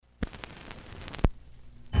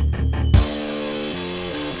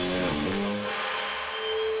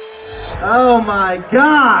Oh my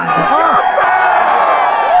God!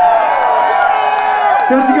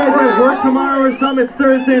 Don't you guys have work tomorrow or something? It's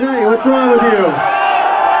Thursday night. What's wrong with you?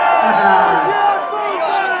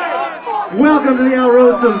 Welcome to the Al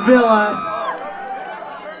Rosa Villa.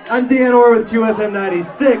 I'm Dan Orr with QFM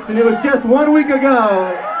 96, and it was just 1 week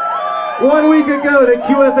ago that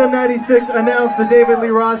QFM 96 announced the David Lee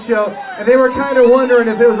Roth Show, and they were kind of wondering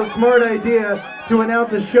if it was a smart idea to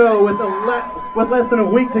announce a show with less than a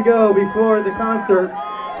week to go before the concert.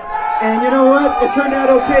 And you know what? It turned out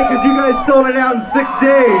okay because you guys sold it out in 6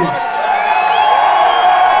 days.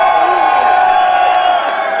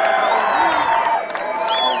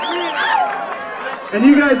 And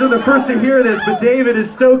you guys are the first to hear this, but David is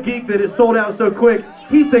so geeked that it sold out so quick,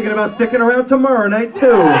 he's thinking about sticking around tomorrow night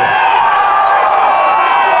too.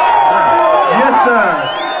 Yes, sir.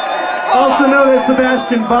 Also know that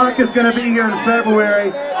Sebastian Bach is going to be here in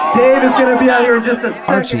February. Dave is going to be out here in just a second.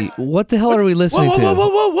 Archie, what the hell are we listening to?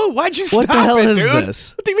 Whoa. Why'd you stop What the hell it, is dude?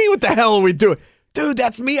 this? What do you mean, what the hell are we doing? Dude,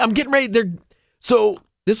 that's me. I'm getting ready. So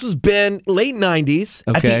this was late 90s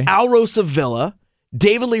at Okay. the Al Rosa Villa.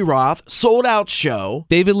 David Lee Roth, sold out show.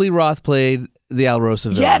 David Lee Roth played the Al Rosa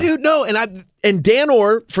Villa. Yeah, dude, no. And Dan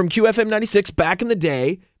Orr from QFM 96 back in the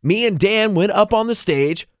day, me and Dan went up on the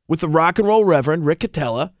stage with the rock and roll Reverend Rick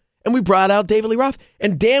Catella, and we brought out David Lee Roth.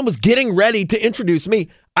 And Dan was getting ready to introduce me.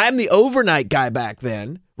 I'm the overnight guy back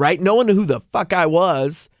then, right? No one knew who the fuck I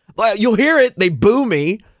was. Well, you'll hear it. They boo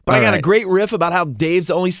me. But I got a great riff about how Dave's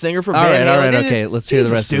the only singer for Van Halen. All right, okay. Let's hear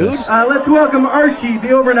the rest of this. Let's welcome Archie, the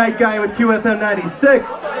overnight guy with QFM 96.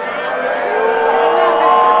 How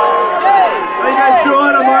you guys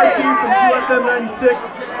doing? I'm Archie from QFM 96.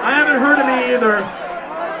 I haven't heard of me either.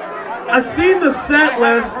 I've seen the set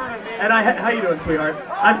list, and how you doing, sweetheart?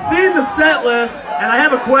 I've seen the set list, and I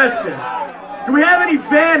have a question. Do we have any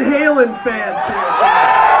Van Halen fans here?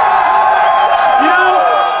 You know,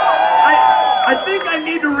 I think I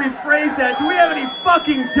need to rephrase that. Do we have any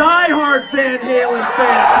fucking diehard Van Halen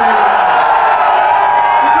fans here?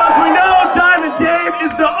 Because we know Diamond Dave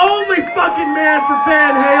is the only fucking man for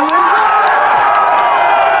Van Halen.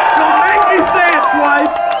 Don't make me say it twice.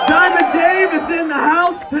 Diamond Dave is in the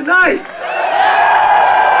house tonight.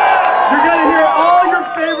 You're gonna hear all your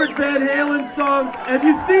favorite Van Halen songs. Have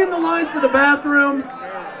you seen the line for the bathroom?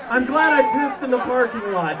 I'm glad I pissed in the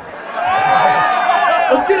parking lot.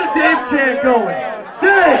 Let's get a Dave chant going.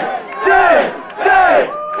 Dave! Dave! Dave!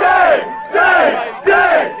 Dave! Dave!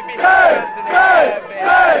 Dave! Dave! Dave!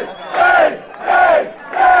 Dave! Dave! Dave!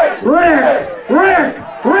 Dave! Rick! Rick!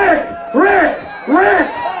 Rick! Rick! Rick!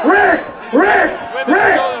 Rick! Rick!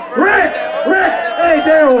 Rick! Rick! Rick! Hey,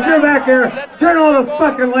 Daryl, if you're back there, turn all the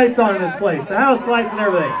fucking lights on in this place. The house lights and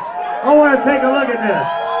everything. I want to take a look at this.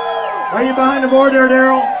 Are you behind the board there,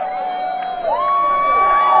 Daryl?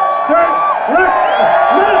 Look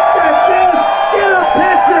at this! Get a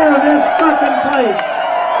picture of this fucking place!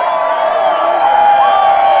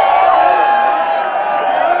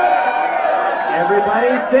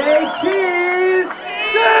 Everybody say cheese!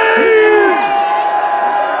 Cheese!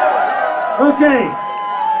 Okay, I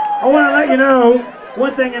want to let you know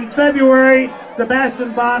one thing. In February,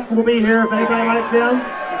 Sebastian Bach will be here if anybody likes him.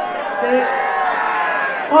 Okay.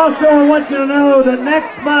 Also, I want you to know that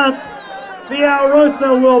next month, the Al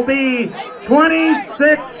Rosa will be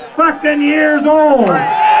 26 fucking years old. And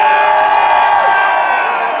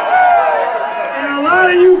a lot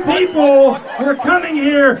of you people were coming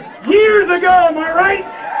here years ago, am I right?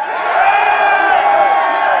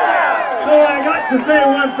 So I got to say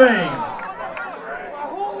one thing.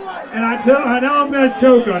 And I know I'm going to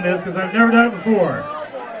choke on this because I've never done it before.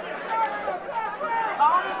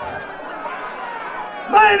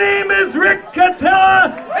 My name is Rick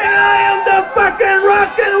Catella, and I am the fucking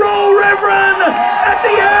rock and roll reverend at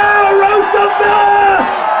the Al Rosa Villa.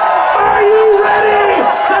 Are you ready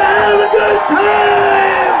to have a good time?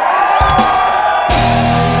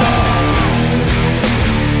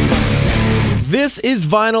 This is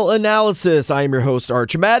Vinyl Analysis. I am your host,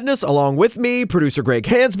 Arch Madness. Along with me, producer Greg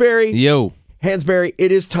Hansberry. Yo. Hansberry,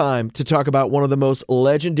 it is time to talk about one of the most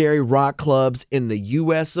legendary rock clubs in the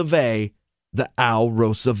US of A, the Al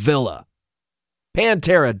Rosa Villa.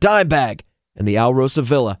 Pantera, Dimebag, and the Al Rosa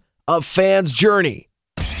Villa, A Fan's Journey.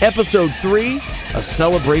 Episode 3, a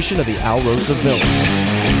celebration of the Al Rosa Villa.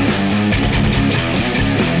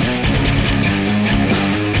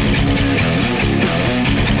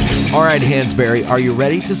 All right, Hansberry, are you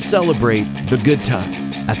ready to celebrate the good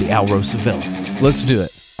times at the Al Rosa Villa? Let's do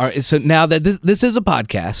it. All right, so now that this is a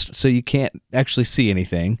podcast, so you can't actually see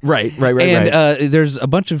anything. Right. And there's a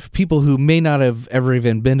bunch of people who may not have ever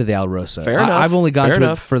even been to the Alrosa. Fair enough. I've only gone Fair to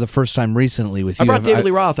enough. it for the first time recently with you. I brought David Lee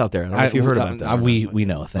Roth out there. I don't know if you heard about that. We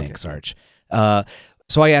know. Thanks, Arch.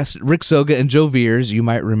 So I asked Rick Soga and Joe Veers, you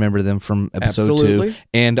might remember them from episode 2,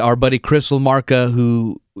 and our buddy Chris LaMarca,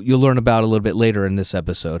 who you'll learn about a little bit later in this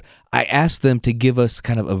episode. I asked them to give us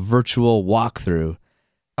kind of a virtual walkthrough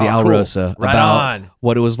the Alrosa about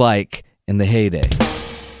what it was like in the heyday.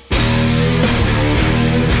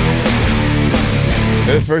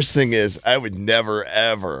 The first thing is, I would never,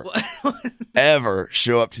 ever, ever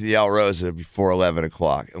show up to the Alrosa before 11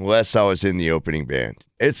 o'clock unless I was in the opening band.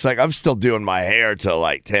 It's like I'm still doing my hair till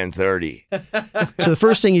like 10:30. So the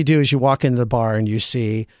first thing you do is you walk into the bar and you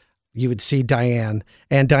would see Diane,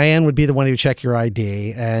 and Diane would be the one who would check your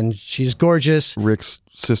ID, and she's gorgeous. Rick's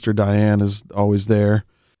sister Diane is always there,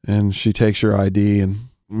 and she takes your ID and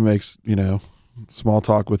makes, small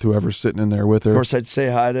talk with whoever's sitting in there with her. Of course, I'd say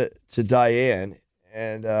hi to Diane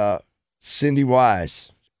and Cindy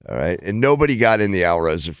Wise. All right. And nobody got in the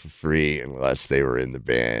Alrosa for free unless they were in the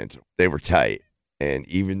band. They were tight. And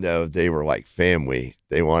even though they were like family,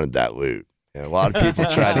 they wanted that loot. And a lot of people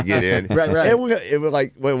tried to get in. Right. It was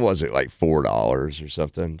like, what was it? Like $4 or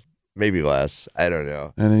something? Maybe less. I don't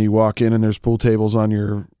know. And then you walk in and there's pool tables on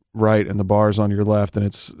your right and the bars on your left. And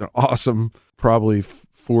it's an awesome, probably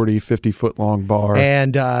 40, 50-foot long bar.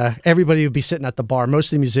 And everybody would be sitting at the bar.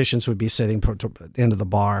 Most of the musicians would be sitting at the end of the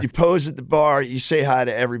bar. You pose at the bar. You say hi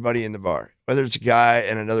to everybody in the bar. Whether it's a guy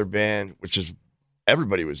in another band, which is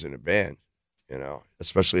everybody was in a band.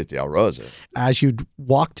 Especially at the Alrosa. As you'd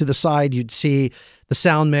walk to the side, you'd see the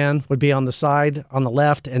sound man would be on the side, on the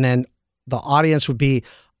left, and then the audience would be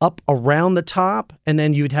up around the top, and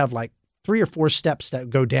then you'd have like 3 or 4 steps that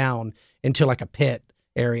go down into like a pit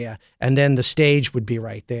area, and then the stage would be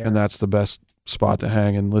right there. And that's the best spot to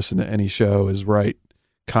hang and listen to any show, is right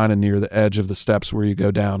kind of near the edge of the steps where you go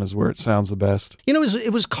down is where it sounds the best.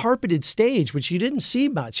 It was carpeted stage, which you didn't see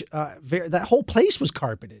much. That whole place was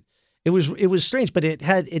carpeted. It was strange, but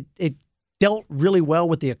it dealt really well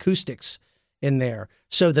with the acoustics in there.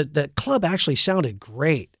 So that the club actually sounded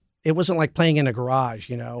great. It wasn't like playing in a garage,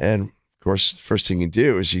 And of course, the first thing you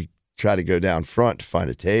do is you try to go down front to find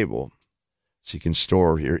a table so you can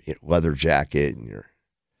store your leather jacket and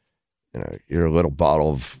your little bottle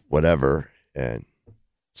of whatever and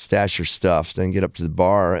stash your stuff. Then get up to the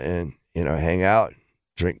bar and hang out,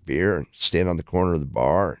 drink beer, and stand on the corner of the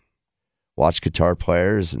bar. Watch guitar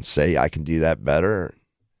players and say, I can do that better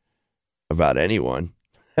about anyone.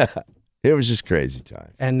 It was just crazy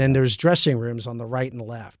time. And then there's dressing rooms on the right and the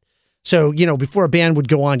left. So, before a band would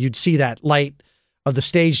go on, you'd see that light of the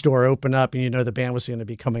stage door open up and the band was going to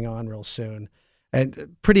be coming on real soon.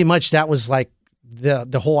 And pretty much that was like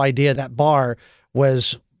the whole idea of that bar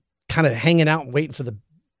was kind of hanging out and waiting for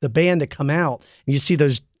the band to come out. And you see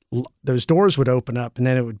those doors would open up and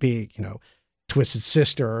then it would be, Twisted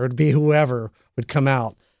Sister, or it'd be whoever would come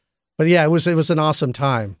out. But yeah, it was an awesome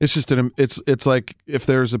time. It's just it's like if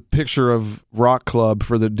there's a picture of rock club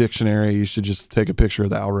for the dictionary, you should just take a picture of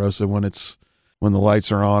the Alrosa when the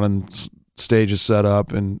lights are on and stage is set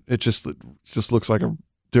up, and it just looks like a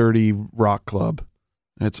dirty rock club.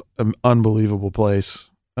 It's an unbelievable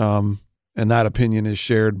place, and that opinion is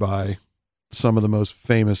shared by some of the most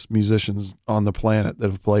famous musicians on the planet that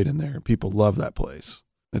have played in there. People love that place.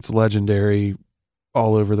 It's legendary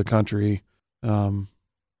all over the country, and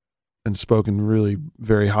spoken really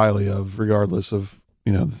very highly of, regardless of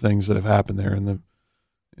the things that have happened there in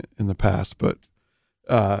the past. But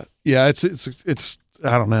it's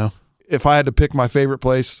I don't know. If I had to pick my favorite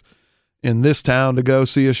place in this town to go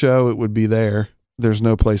see a show, it would be there. There's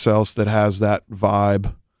no place else that has that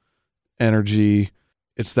vibe, energy.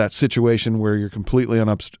 It's that situation where you're completely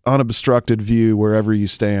unobstructed view wherever you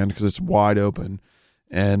stand because it's wide open.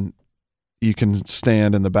 And you can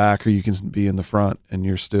stand in the back or you can be in the front and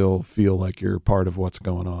you still feel like you're part of what's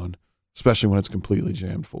going on, especially when it's completely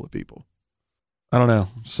jammed full of people. I don't know,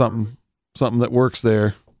 something that works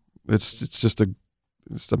there. It's just a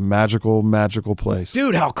magical place.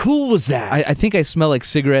 Dude, how cool was that? I think I smell like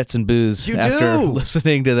cigarettes and booze after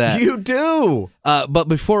listening to that. You do. But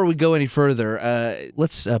before we go any further,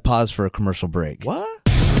 let's pause for a commercial break. What?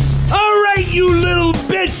 All right, you little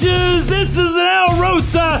bitches, this is an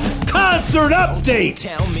Alrosa concert update.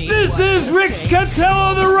 This is Rick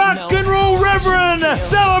Catella, the Rock and Roll Reverend,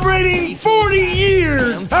 celebrating 40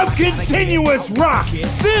 years of continuous rock.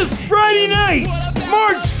 This Friday night,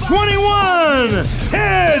 March 21,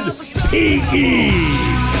 Head PE.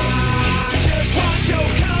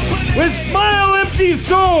 With Smile Empty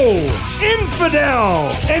Soul,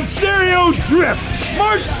 Infidel and Stereo Drip,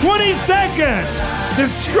 March 22nd.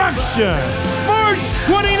 Destruction, March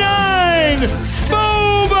 29.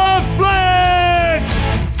 Boba Flex.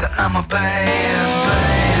 I'm a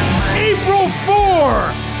band. April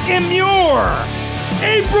 4, Immure.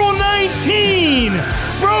 April 19,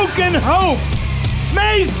 Broken Hope.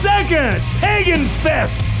 May 2nd, Pagan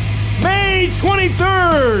Fest. May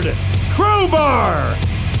 23rd, Crowbar.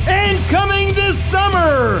 And coming this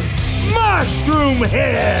summer, Mushroom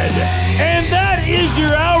Head. And that is your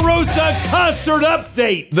Alrosa concert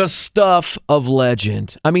update. The stuff of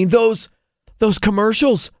legend. I mean, those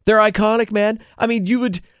commercials, they're iconic, man. I mean, you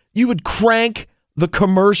would crank the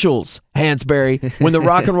commercials, Hansberry, when the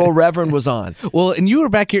Rock and Roll Reverend was on. Well, and you were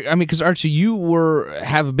back here. I mean, because Archie, you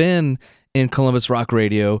have been in Columbus Rock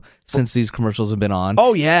Radio since these commercials have been on.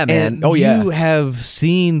 Oh yeah, man. And you have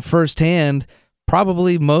seen firsthand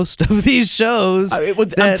probably most of these shows that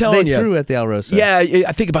they threw at the Alrosa. Yeah,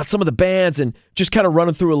 I think about some of the bands and just kind of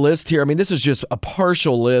running through a list here. I mean, this is just a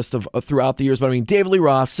partial list of throughout the years, but I mean, David Lee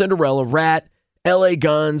Roth, Cinderella, Rat, L.A.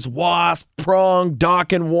 Guns, Wasp, Prong,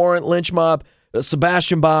 Dokken, Warrant, Lynch Mob,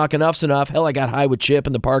 Sebastian Bach, Enough's Enough. Hell, I got high with Chip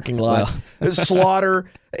in the parking lot. Slaughter.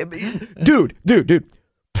 Dude.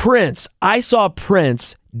 Prince. I saw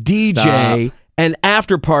Prince DJ an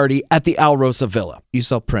after party at the Alrosa Villa. You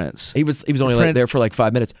saw Prince. He was only there for like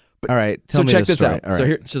 5 minutes. But, all right, so check this out.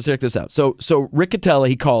 So check this out. So Rick Catella,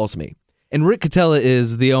 he calls me. And Rick Catella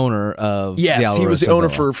is the owner of the Alrosa he was the owner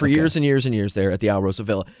Villa. for years and years and years there at the Alrosa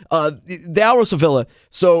Villa. The Alrosa Villa,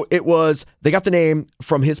 so they got the name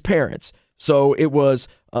from his parents. So it was,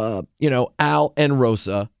 Al and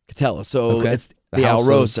Rosa Catella. So it's the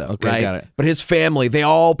Alrosa, right? Got it. But his family, they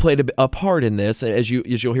all played a part in this. As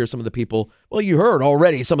you'll hear some of the people, well, you heard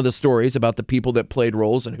already some of the stories about the people that played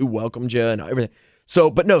roles and who welcomed you and everything. So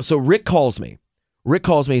Rick calls me.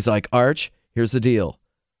 He's like, Arch, here's the deal.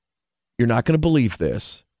 You're not going to believe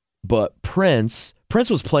this, but Prince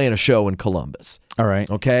was playing a show in Columbus. All right.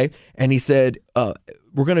 Okay. And he said,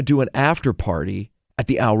 we're going to do an after party at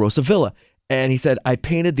the Alrosa Villa. And he said, I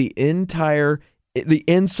painted the inside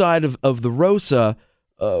of the Rosa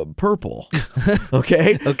purple.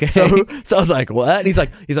 Okay. Okay. So I was like, what? And he's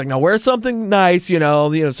like, now wear something nice,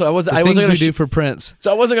 So I wasn't going to do for Prince.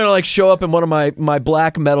 So I wasn't going to like show up in one of my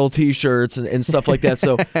black metal T-shirts and stuff like that.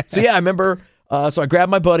 So yeah, I remember. So I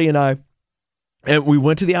grabbed my buddy and we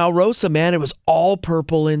went to the Alrosa. Man, it was all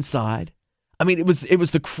purple inside. I mean, it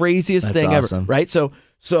was the craziest thing awesome. ever, right? So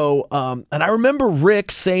and I remember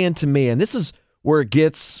Rick saying to me, and this is where it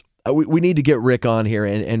gets. We need to get Rick on here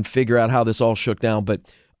and figure out how this all shook down. But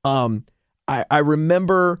I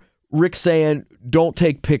remember Rick saying, "Don't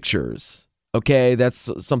take pictures." Okay, that's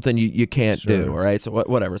something you can't do. All right, so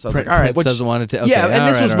whatever. So I was like, all right, Prince doesn't want it to. Okay, yeah, and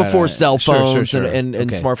this was before cell phones sure. and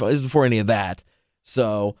smartphones. This was before any of that.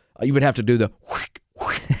 So you would have to do the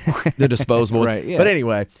disposable, right? Yeah. But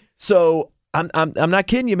anyway, so I'm not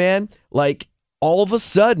kidding you, man. Like all of a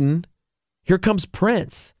sudden, here comes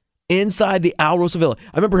Prince inside the Alrosa Villa.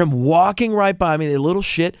 I remember him walking right by me. The little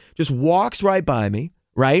shit just walks right by me.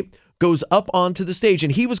 Right, goes up onto the stage,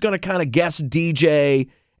 and he was going to kind of guest DJ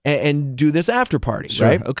and do this after party. Sure.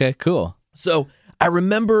 Right? Okay. Cool. So I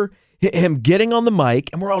remember him getting on the mic,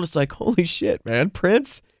 and we're all just like, "Holy shit, man!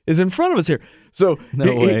 Prince is in front of us here." So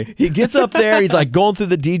he gets up there. He's like going through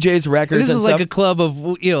the DJ's records. This is and like a club of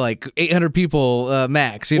like 800 people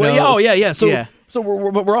max. Oh yeah. So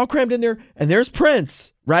we're all crammed in there, and there's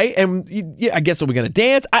Prince, right? And I guess are we gonna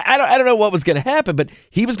dance? I don't know what was gonna happen, but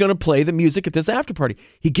he was gonna play the music at this after party.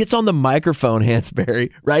 He gets on the microphone,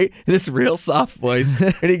 Hansberry, right? In this real soft voice,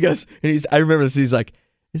 and he goes, I remember this. He's like,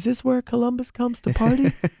 "Is this where Columbus comes to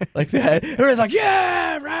party?" Like that. Everyone's like,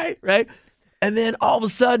 "Yeah, right." And then all of a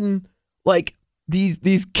sudden, like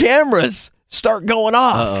these cameras start going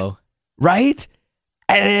off. Uh-oh. Right?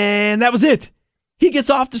 And that was it. He gets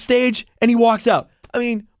off the stage and he walks out. I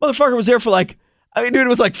mean, motherfucker was there for dude, it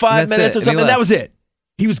was like 5 minutes or something. And that was it.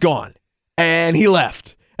 He was gone. And he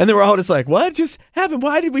left. And then we're all just like, what just happened?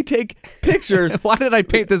 Why did we take pictures? Why did I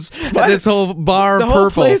paint this whole bar the purple? The whole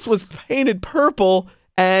place was painted purple,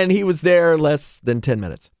 and he was there less than 10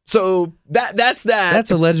 minutes. So that's that.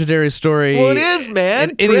 That's a legendary story. Well, it is,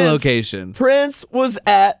 man. In any location. Prince was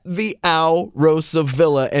at the Alrosa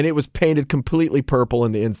Villa, and it was painted completely purple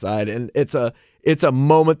in the inside, and it's a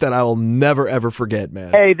moment that I will never ever forget,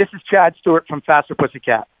 man. Hey, this is Chad Stewart from Faster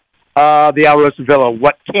Pussycat. The Alrosa Villa.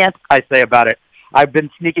 What can't I say about it? I've been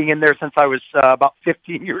sneaking in there since I was about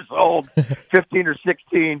 15 years old, 15 or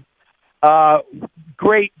 16.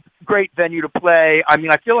 Great venue to play. I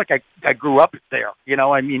mean, I feel like I grew up there.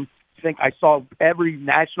 I mean, I think I saw every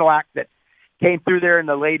national act that came through there in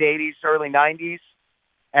the late 80s, early 90s,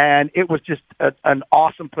 and it was just an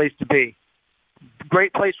awesome place to be.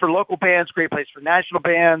 Great place for local bands, great place for national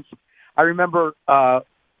bands. I remember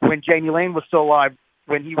when Janie Lane was still alive,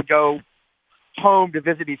 when he would go home to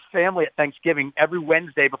visit his family at Thanksgiving, every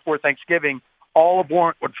Wednesday before Thanksgiving, all of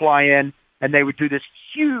Warrant would fly in, and they would do this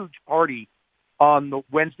huge party on the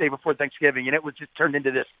Wednesday before Thanksgiving, and it was just turned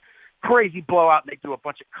into this crazy blowout, and they do a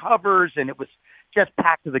bunch of covers, and it was just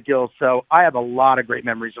packed to the gills. So I have a lot of great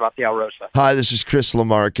memories about the Alrosa. Hi, this is Chris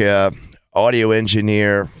LaMarca, audio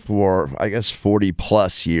engineer for, I guess,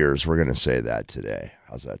 40-plus years. We're going to say that today.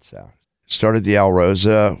 How's that sound? Started the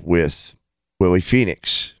Alrosa with Willie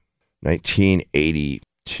Phoenix,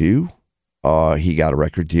 1982. He got a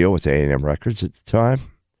record deal with A&M Records at the time,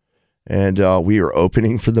 and we were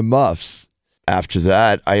opening for the Muffs. After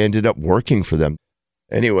that, I ended up working for them.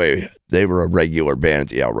 Anyway, they were a regular band at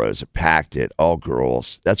the Alrosa, packed it, all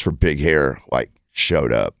girls. That's where Big Hair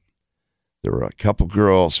showed up. There were a couple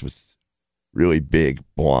girls with really big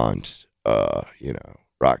blonde,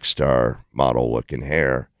 rock star model looking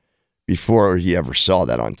hair. Before you ever saw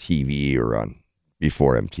that on TV or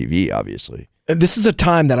before MTV, obviously. This is a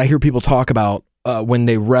time that I hear people talk about when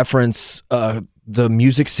they reference the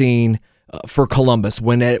music scene for Columbus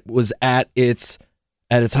when it was at its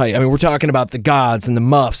height. I mean, we're talking about the Gods and the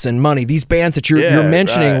Muffs and Money. These bands that you're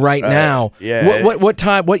mentioning right now. Yeah. What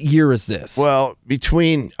time? What year is this? Well,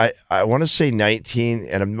 between I want to say 19,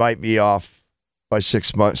 and it might be off by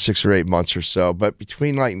 6 or 8 months or so, but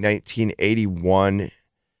between 1981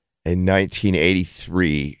 and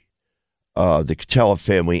 1983. The Catella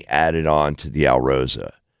family added on to the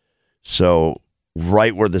Alrosa. So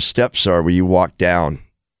right where the steps are, where you walk down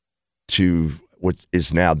to what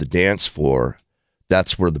is now the dance floor,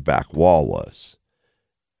 that's where the back wall was.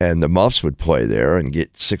 And the Muffs would play there and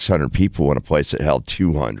get 600 people in a place that held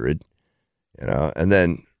 200, and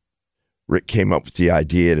then Rick came up with the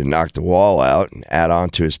idea to knock the wall out and add on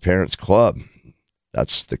to his parents' club.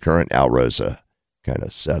 That's the current Alrosa kind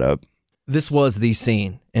of setup. This was the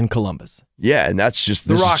scene in Columbus. Yeah, and this is just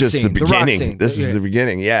the beginning. This is the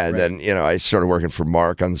beginning, yeah. And then, I started working for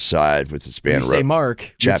Mark on the side with his band. You say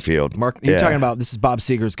Mark. Chatfield. Mark, you're talking about, this is Bob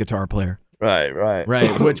Seger's guitar player.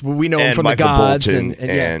 Right. Which we know him from Michael the Gods. Bolton,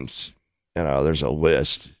 and there's a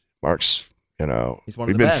list. Mark's, He's one of we've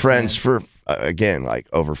the been best, friends man. for, again,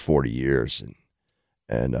 over 40 years.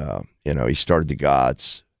 And he started the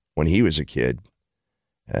Gods when he was a kid.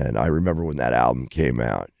 And I remember when that album came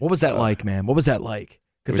out. What was that like, man? What was that like?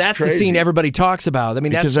 Because that's crazy. the scene everybody talks about. I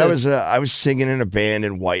mean, because I was singing in a band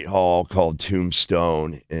in Whitehall called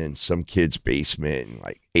Tombstone in some kid's basement in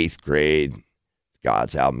 8th grade.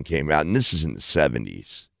 God's album came out, and this is in the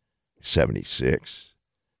 70s, 76.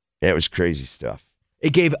 Yeah, it was crazy stuff.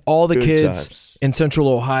 It gave all the Good kids times. in Central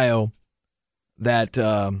Ohio that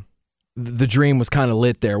the dream was kind of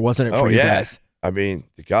lit there, wasn't it, for you guys? I mean,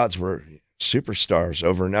 the Gods were superstars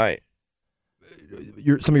overnight.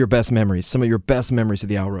 Some of your best memories of the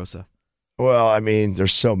Alrosa. Well, I mean,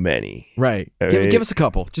 there's so many. Right. Give us a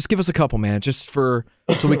couple. Just give us a couple, man, so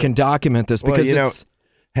we can document this, because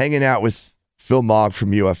hanging out with Phil Mogg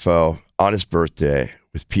from UFO on his birthday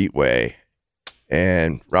with Pete Way,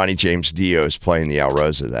 and Ronnie James Dio is playing the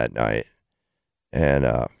Alrosa that night, and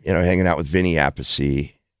hanging out with Vinny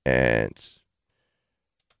Appice, and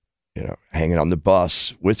hanging on the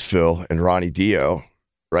bus with Phil and Ronnie Dio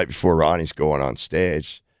right before Ronnie's going on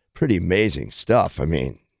stage. Pretty amazing stuff. I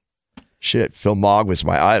mean, shit, Phil Mogg was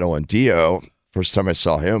my idol, and Dio, first time I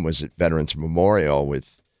saw him was at Veterans Memorial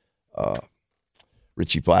with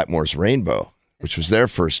Richie Blackmore's Rainbow, which was their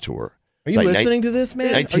first tour. Are you listening to this,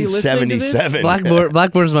 man? 1977.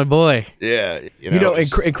 Blackmore's my boy. Yeah.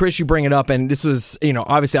 And Chris, you bring it up, and this was,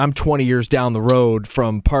 obviously I'm 20 years down the road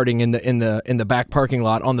from partying in the back parking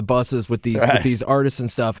lot on the buses with these artists and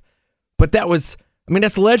stuff. But that was,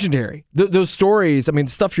 that's legendary. Those stories, the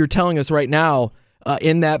stuff you're telling us right now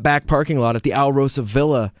in that back parking lot at the Alrosa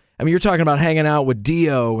Villa. You're talking about hanging out with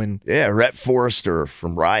Dio and Rhett Forrester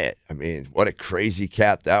from Riot. What a crazy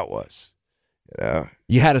cat that was.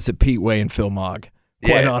 You had us at Pete Way and Phil Mogg,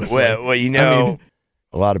 quite honestly. Well,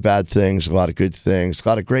 a lot of bad things, a lot of good things, a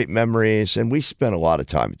lot of great memories, and we spent a lot of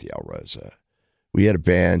time at the Alrosa. We had a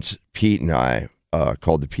band, Pete and I,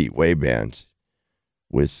 called the Pete Way Band,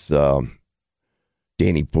 with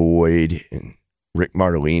Danny Boyd and Rick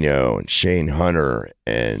Martellino and Shane Hunter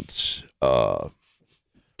and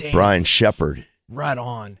Brian Shepard. Right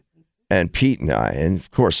on. And Pete and I, and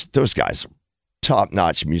of course, those guys are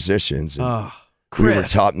top-notch musicians. And we were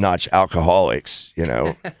top-notch alcoholics,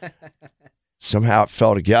 Somehow it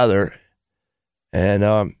fell together.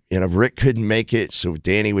 And, Rick couldn't make it, so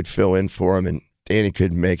Danny would fill in for him, and Danny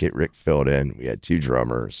couldn't make it. Rick filled in. We had 2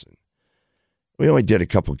 drummers. We only did a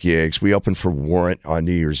couple gigs. We opened for Warrant on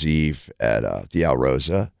New Year's Eve at the Al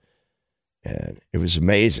Rosa, and it was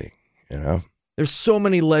amazing, There's so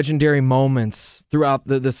many legendary moments throughout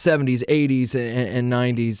the 70s, 80s, and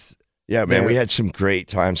 90s. Yeah, man, we had some great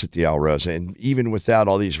times at the Al Rosa, and even without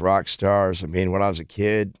all these rock stars, I mean, when I was a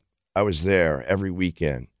kid, I was there every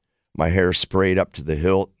weekend. My hair sprayed up to the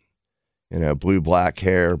hilt, blue, black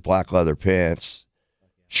hair, black leather pants.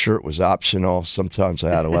 Shirt was optional. Sometimes I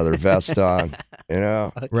had a leather vest on,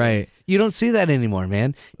 Right. You don't see that anymore,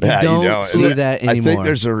 man. You don't see that anymore. I think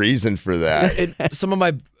there's a reason for that. Some of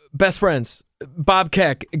my best friends, Bob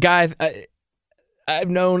Keck, a guy I've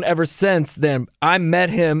known ever since then. I met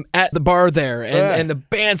him at the bar there, and the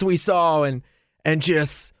bands we saw, and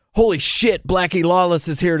just, holy shit, Blackie Lawless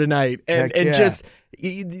is here tonight. And just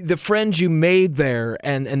the friends you made there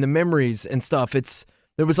and the memories and stuff,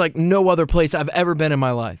 there was like no other place I've ever been in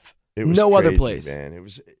my life. It was no crazy, other place. Man.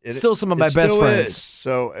 Still some of my best friends. Is.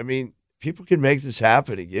 So, I mean, people can make this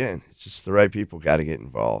happen again. It's just the right people got to get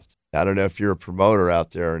involved. I don't know if you're a promoter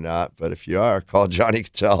out there or not, but if you are, call Johnny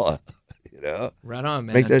Catella. Right on,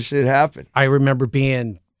 man. Make that shit happen. I remember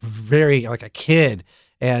being very like a kid,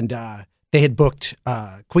 and they had booked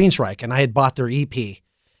Queensryche, and I had bought their EP,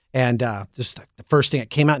 and this the first thing that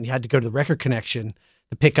came out, and you had to go to the Record Connection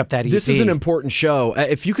to pick up that EP. This is an important show.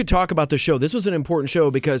 If you could talk about the show, this was an important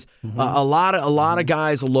show because a lot of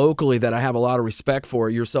guys locally that I have a lot of respect for,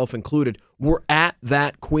 yourself included, were at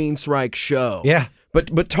that Queensryche show. Yeah.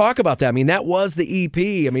 But talk about that. I mean, that was the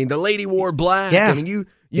EP. I mean, The Lady Wore Black. Yeah. I mean,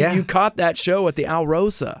 you caught that show at the Al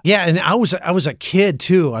Rosa. Yeah, and I was a kid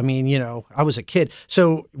too. I mean, I was a kid.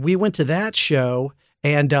 So we went to that show,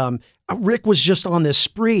 and Rick was just on this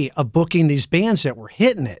spree of booking these bands that were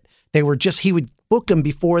hitting it. He would book them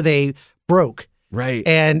before they broke. Right.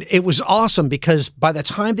 And it was awesome because by the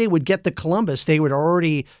time they would get to Columbus, they would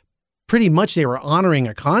already pretty much they were honoring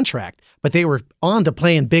a contract, but they were on to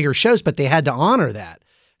playing bigger shows, but they had to honor that.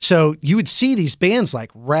 So you would see these bands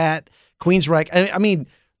like Rat, Queensryche. I mean,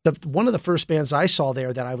 one of the first bands I saw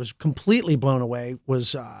there that I was completely blown away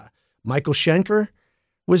was Michael Schenker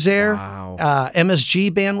was there. Wow.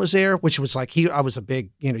 MSG band was there, which was like I was a big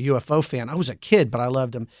UFO fan. I was a kid, but I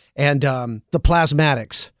loved them. And the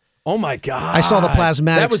Plasmatics. Oh my God! I saw the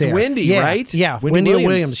Plasmatics. That was there. Wendy, right? Yeah, Wendy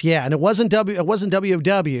Williams. Yeah, and it wasn't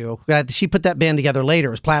WOW. She put that band together later.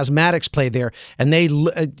 It was Plasmatics played there, and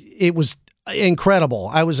it was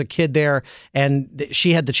incredible. I was a kid there, and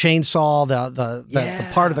she had the chainsaw.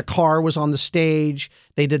 The part of the car was on the stage.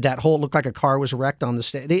 They did that whole looked like a car was wrecked on the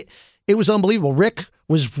stage. It was unbelievable. Rick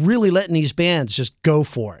was really letting these bands just go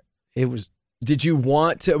for it. It was. Did you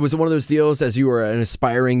want to? Was it one of those deals as you were an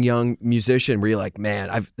aspiring young musician where you're like, man,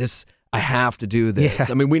 I have to do this. Yeah.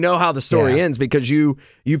 I mean, we know how the story ends because you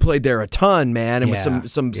played there a ton, man, and with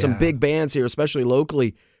some big bands here, especially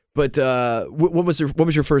locally. But what was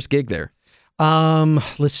your first gig there?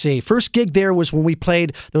 Let's see. First gig there was when we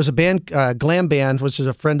played. There was a band, glam band, which is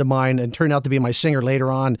a friend of mine, and turned out to be my singer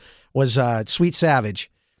later on. Was Sweet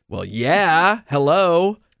Savage. Well, yeah.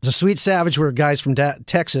 Hello. The Sweet Savage were guys from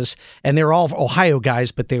Texas, and they were all Ohio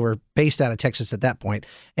guys, but they were based out of Texas at that point.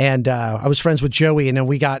 And I was friends with Joey, and then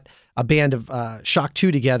we got a band of Shock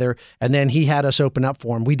 2 together, and then he had us open up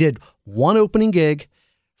for him. We did one opening gig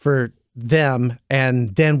for them,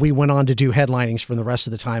 and then we went on to do headlinings from the rest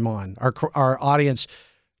of the time on. Our audience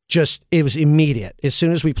it was immediate. As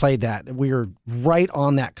soon as we played that, we were right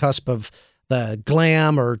on that cusp of the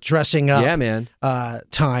glam or dressing up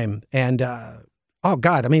time. And oh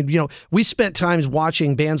God, I mean, we spent times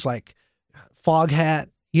watching bands like Foghat,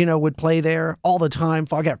 would play there all the time.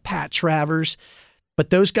 Foghat, Pat Travers.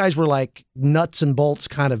 But those guys were like nuts and bolts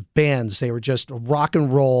kind of bands. They were just rock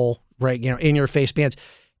and roll, right? In your face bands.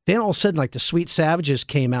 Then all of a sudden, like the Sweet Savages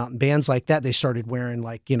came out and bands like that, they started wearing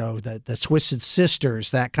like, the Twisted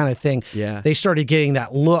Sisters, that kind of thing. Yeah. They started getting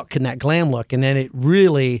that look and that glam look. And then it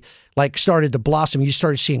really like started to blossom. You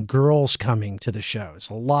started seeing girls coming to the shows.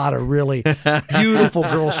 A lot of really beautiful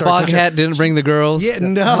girls. Foghat didn't bring the girls. Yeah,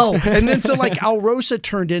 no. And then so like Al Rosa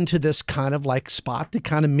turned into this kind of like spot to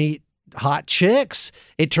kind of meet hot chicks.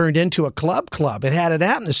 It turned into a club. It had an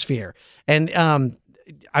atmosphere. And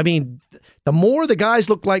I mean, the more the guys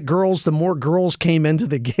looked like girls, the more girls came into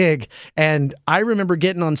the gig. And I remember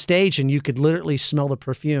getting on stage and you could literally smell the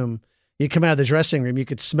perfume. You come out of the dressing room, you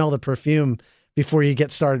could smell the perfume before you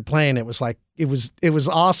get started playing. It was like, it was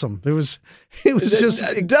awesome. It was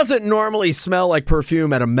just. It doesn't normally smell like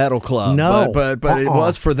perfume at a metal club. No. But it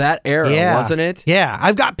was for that era, wasn't it? Yeah.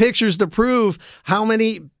 I've got pictures to prove how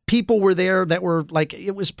many people were there that were like,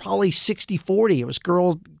 it was probably 60-40. It was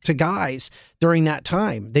girls to guys during that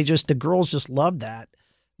time. The girls just loved that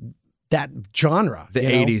genre. The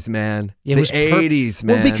 80s, man. It the was 80s,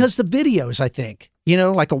 man. Well, because the videos, I think.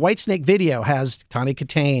 Like a Whitesnake video has Tawny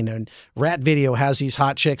Katane, and Rat video has these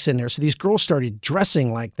hot chicks in there. So these girls started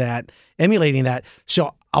dressing like that, emulating that.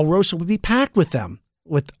 So Alrosa would be packed with them,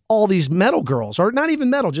 with all these metal girls, or not even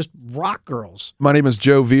metal, just rock girls. My name is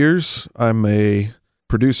Joe Veers. I'm a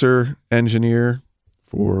producer, engineer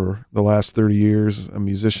for the last 30 years, a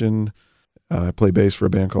musician. I play bass for a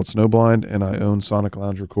band called Snowblind, and I own Sonic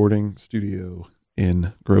Lounge Recording Studio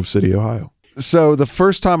in Grove City, Ohio. So the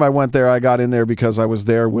first time I went there, I got in there because I was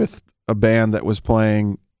there with a band that was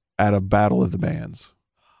playing at a Battle of the Bands.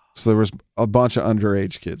 So there was a bunch of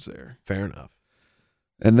underage kids there. Fair enough.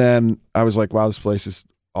 And then I was like, wow, this place is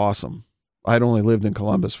awesome. I'd only lived in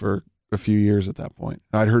Columbus for a few years at that point.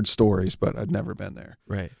 I'd heard stories, but I'd never been there.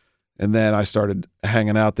 Right. And then I started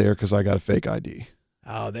hanging out there because I got a fake ID.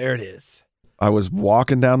 Oh, there it is. I was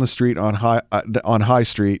walking down the street on High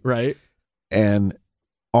Street. Right. And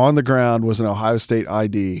on the ground was an Ohio State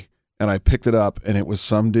ID, and I picked it up, and it was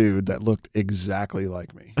some dude that looked exactly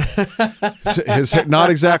like me. His not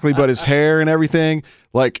exactly, but his hair and everything.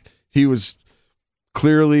 Like, he was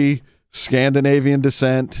clearly Scandinavian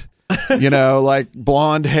descent, like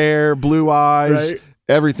blonde hair, blue eyes, right.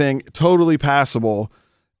 Everything totally passable.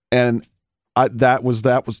 And I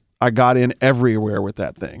got in everywhere with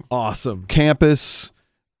that thing. Awesome. Campus,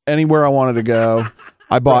 anywhere I wanted to go.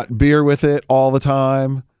 I bought beer with it all the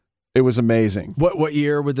time. It was amazing. What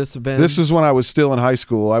year would this have been? This was when I was still in high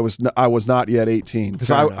school. I was not yet 18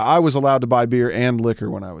 because I was allowed to buy beer and liquor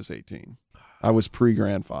when I was 18. I was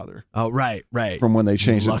pre-grandfather. Oh, right. From when they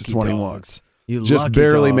changed it to 21. Dogs. You just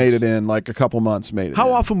barely made it in, like a couple months made it How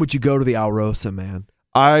in. often would you go to the Alrosa, man?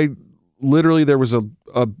 There was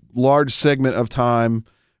a large segment of time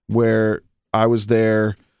where I was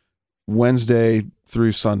there Wednesday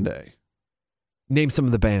through Sunday. Name some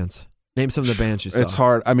of the bands. Name some of the bands you saw. It's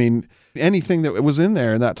hard. I mean, anything that was in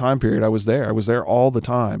there in that time period, I was there. I was there all the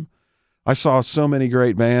time. I saw so many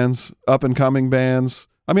great bands, up and coming bands.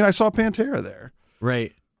 I mean, I saw Pantera there.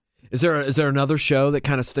 Right. Is there another show that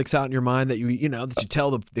kind of sticks out in your mind that you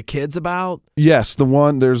tell the kids about? Yes,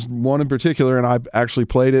 there's one in particular, and I actually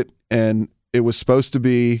played it, and it was supposed to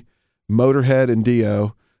be Motorhead and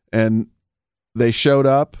Dio, and they showed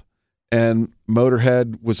up. And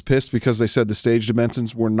Motorhead was pissed because they said the stage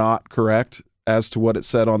dimensions were not correct as to what it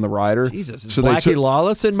said on the rider. Jesus, is Blackie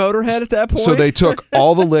Lawless in Motorhead at that point? So they took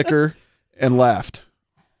all the liquor and left.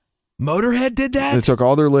 Motorhead did that? They took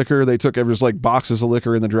all their liquor. There was like boxes of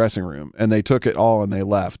liquor in the dressing room, and they took it all and they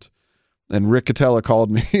left. And Rick Catella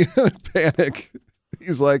called me in a panic.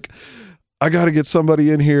 He's like, I got to get somebody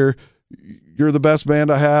in here. You're the best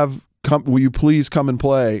band I have. Will you please come and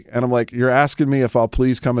play? And I'm like, you're asking me if I'll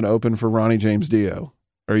please come and open for Ronnie James Dio.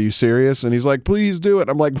 Are you serious? And he's like, please do it.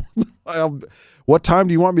 I'm like, what time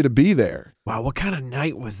do you want me to be there? Wow, what kind of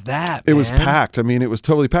night was that, It was packed. I mean, it was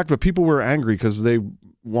totally packed, but people were angry because they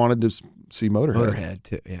wanted to see Motorhead. Motorhead,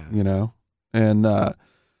 too, yeah. And,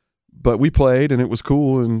 but we played and it was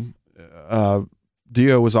cool. And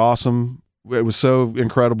Dio was awesome. It was so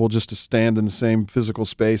incredible just to stand in the same physical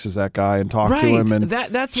space as that guy and talk to him and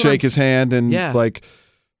that's shake his hand and like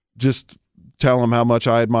just tell him how much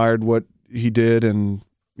I admired what he did. And,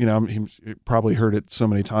 he probably heard it so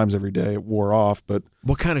many times every day it wore off. But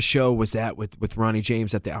what kind of show was that with Ronnie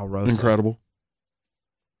James at the Alrosa? Incredible.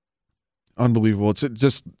 Unbelievable. It's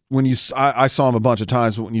just when I saw him a bunch of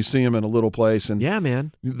times, but when you see him in a little place and yeah,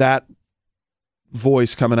 man, that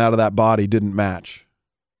voice coming out of that body didn't match.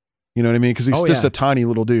 You know what I mean? Because he's just a tiny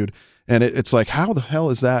little dude. And it's like, how the hell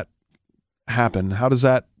does that happen? How does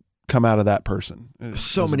that come out of that person?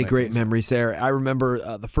 So many great memories there. I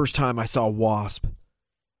remember the first time I saw Wasp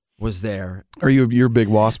was there. You're a big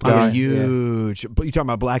Wasp guy? I'm huge. But you talking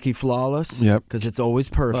about Blackie Flawless? Yep. Because it's always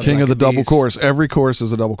perfect. King of the double course. Every course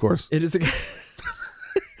is a double course. It is a...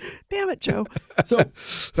 Damn it, Joe. So,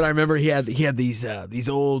 but I remember he had these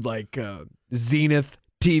old like Zenith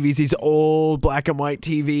TVs, these old black and white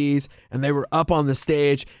TVs, and they were up on the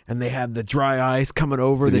stage, and they had the dry ice coming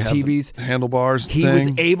over the TVs. The handlebars. He was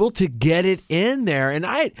able to get it in there, and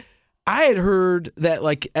I had heard that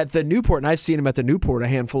like at the Newport, and I've seen him at the Newport a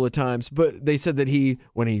handful of times, but they said that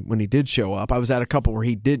when he did show up, I was at a couple where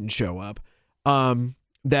he didn't show up,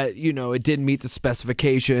 that it didn't meet the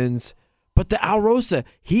specifications. But the Alrosa,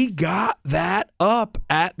 he got that up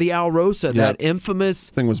at the Alrosa, that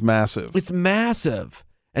infamous thing was massive. It's massive.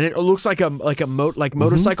 And it looks like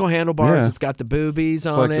motorcycle handlebars. Yeah. It's got the boobies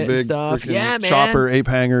It's on like it the big and stuff. freaking Yeah, man. chopper ape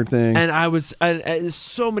hanger thing. And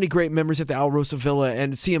so many great memories at the Alrosa Villa,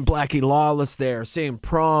 and seeing Blackie Lawless there, seeing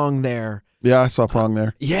Prong there. Yeah, I saw Prong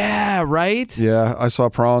there. Yeah, right? Yeah, I saw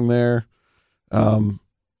Prong there. Man,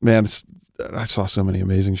 I saw so many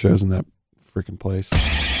amazing shows in that freaking place.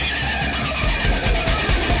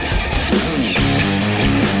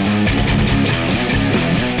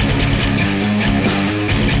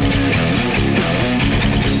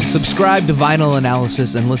 Subscribe to Vinyl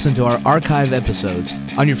Analysis and listen to our archive episodes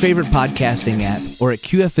on your favorite podcasting app or at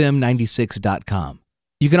QFM96.com.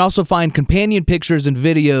 You can also find companion pictures and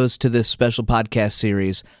videos to this special podcast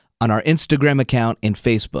series on our Instagram account and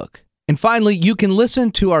Facebook. And finally, you can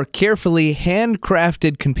listen to our carefully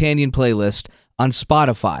handcrafted companion playlist on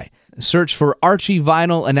Spotify. Search for Archie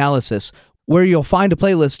Vinyl Analysis, where you'll find a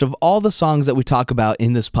playlist of all the songs that we talk about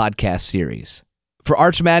in this podcast series. For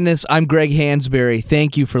Arch Madness, I'm Greg Hansberry.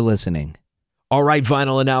 Thank you for listening. All right,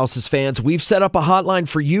 Vinyl Analysis fans, we've set up a hotline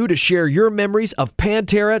for you to share your memories of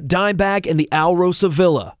Pantera, Dimebag, and the Alrosa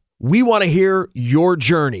Villa. We want to hear your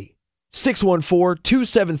journey.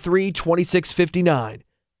 614-273-2659.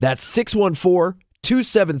 That's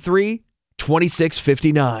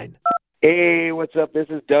 614-273-2659. Hey, what's up? This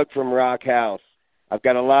is Doug from Rock House. I've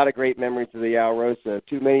got a lot of great memories of the Alrosa,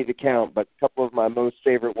 too many to count, but a couple of my most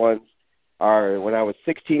favorite ones are when I was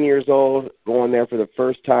 16 years old, going there for the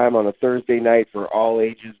first time on a Thursday night for all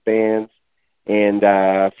ages bands, and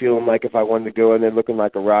feeling like if I wanted to go in there looking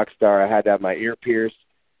like a rock star, I had to have my ear pierced.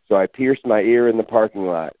 So I pierced my ear in the parking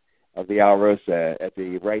lot of the Alrosa at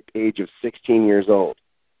the ripe age of 16 years old.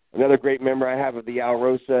 Another great memory I have of the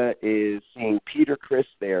Alrosa is seeing Peter Criss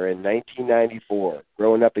there in 1994.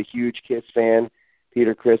 Growing up a huge Kiss fan,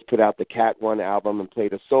 Peter Criss put out the Cat 1 album and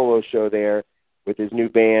played a solo show there with his new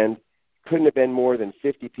band. Couldn't have been more than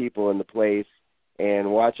 50 people in the place,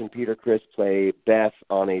 and watching Peter Criss play Beth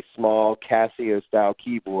on a small Casio-style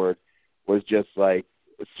keyboard was just like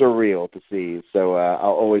surreal to see. So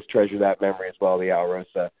I'll always treasure that memory as well, the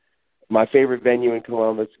Alrosa. My favorite venue in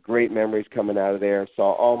Columbus, great memories coming out of there.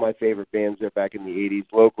 Saw all my favorite bands there back in the 80s,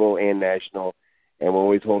 local and national, and will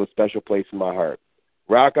always hold a special place in my heart.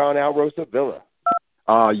 Rock on, Alrosa Villa.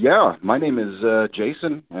 Yeah, my name is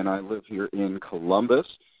Jason, and I live here in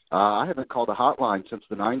Columbus. I haven't called a hotline since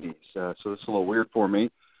the 90s, so this is a little weird for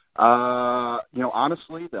me.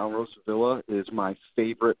 Honestly, the Alrosa Villa is my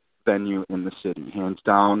favorite venue in the city, hands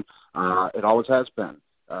down. It always has been.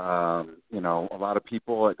 A lot of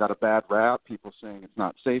people got a bad rap, people saying it's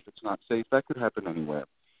not safe. That could happen anywhere.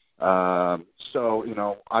 I've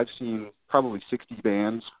seen probably 60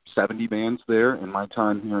 bands, 70 bands there in my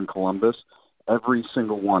time here in Columbus. Every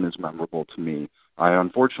single one is memorable to me. I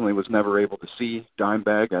unfortunately was never able to see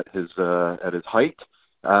Dimebag at his height,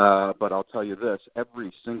 but I'll tell you this: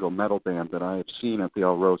 every single metal band that I have seen at the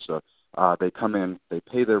Alrosa, they come in, they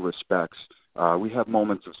pay their respects. We have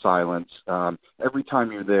moments of silence. Every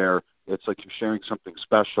time you're there, it's like you're sharing something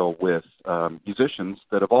special with musicians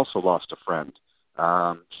that have also lost a friend.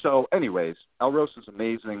 Anyways, Alrosa is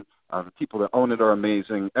amazing. The people that own it are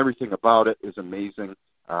amazing. Everything about it is amazing.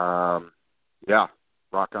 Rock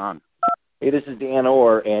on. Hey, this is Dan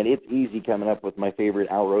Orr, and it's easy coming up with my favorite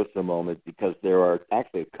Alrosa moments because there are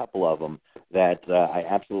actually a couple of them that I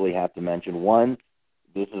absolutely have to mention. One,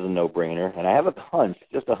 this is a no-brainer, and I have a hunch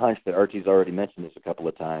that Archie's already mentioned this a couple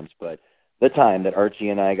of times, but the time that Archie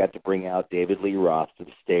and I got to bring out David Lee Roth to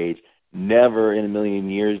the stage, never in a million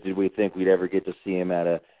years did we think we'd ever get to see him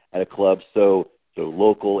at a club so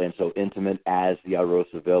local and so intimate as the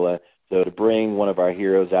Alrosa Villa. So to bring one of our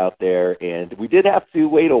heroes out there, and we did have to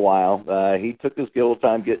wait a while. He took his good old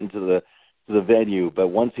time getting to the venue, but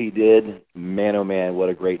once he did, man, oh man, what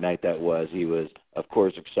a great night that was. He was, of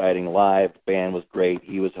course, exciting live. The band was great.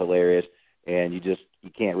 He was hilarious, and you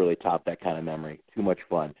can't really top that kind of memory. Too much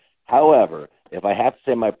fun. However, if I have to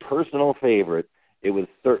say my personal favorite, it was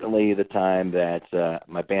certainly the time that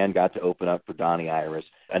my band got to open up for Donnie Iris,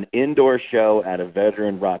 an indoor show at a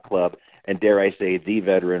veteran rock club. And dare I say, the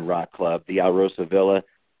veteran rock club, the Alrosa Villa.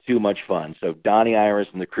 Too much fun. So Donnie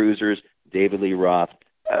Iris and the Cruisers, David Lee Roth.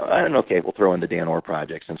 We'll throw in the Dan Orr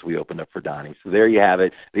Project since we opened up for Donnie. So there you have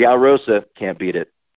it. The Alrosa, can't beat it.